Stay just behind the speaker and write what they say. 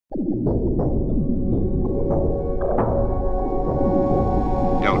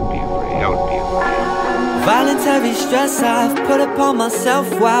Don't be afraid, don't be afraid. Voluntary stress I've put upon myself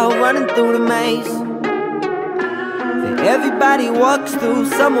while running through the maze that everybody walks through.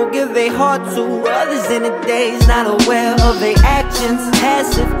 Some will give their heart to, others in a daze, not aware of their actions.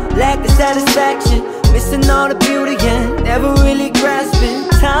 Passive, lack of satisfaction, missing all the beauty and never really grasping.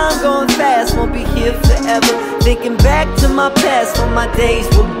 Time going fast, won't be here forever. Thinking back to my past when my days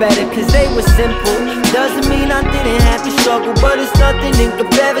were better, cause they were simple. Doesn't mean I didn't have to struggle, but it's nothing in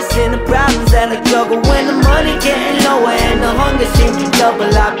comparison to problems that I juggle. When the money getting lower and the hunger seems to double,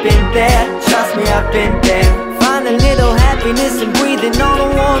 I've been there, trust me, I've been there. Find a little happiness in breathing on a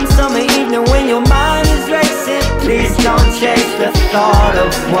warm summer evening when your mind is racing. Please don't chase the thought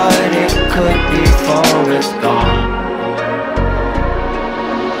of what it could be before it's gone.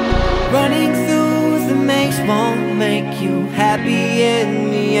 Running through the maze won't make you happy in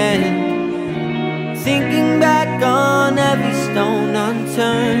the end. Thinking back on every stone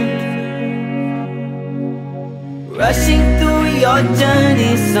unturned. Rushing through your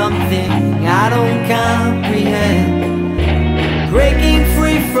journey, something I don't comprehend. Breaking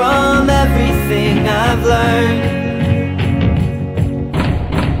free from everything I've learned.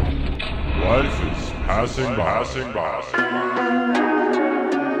 Life is passing by.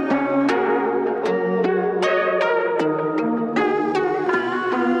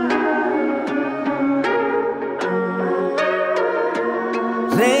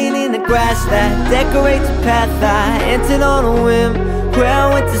 Laying in the grass that decorates a path I entered on a whim, where I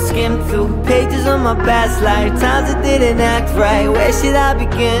went to skim through pages of my past life, times I didn't act right. Where should I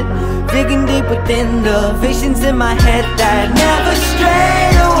begin? Digging deep within the visions in my head that never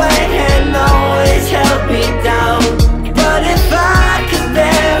strayed away and always held me down. But if I could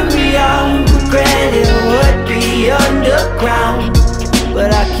bury all regret, it would be underground.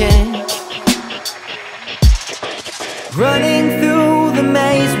 But I can't. Running through the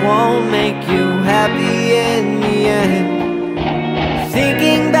maze won't make you happy in the end.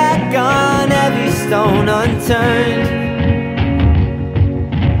 Thinking back on every stone unturned.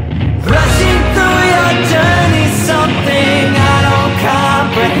 Rushing through your journey, something I don't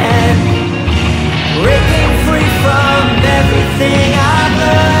comprehend. Breaking free from everything I've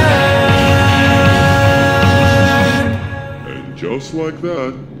learned. And just like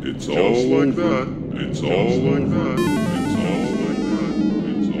that, it's all like that.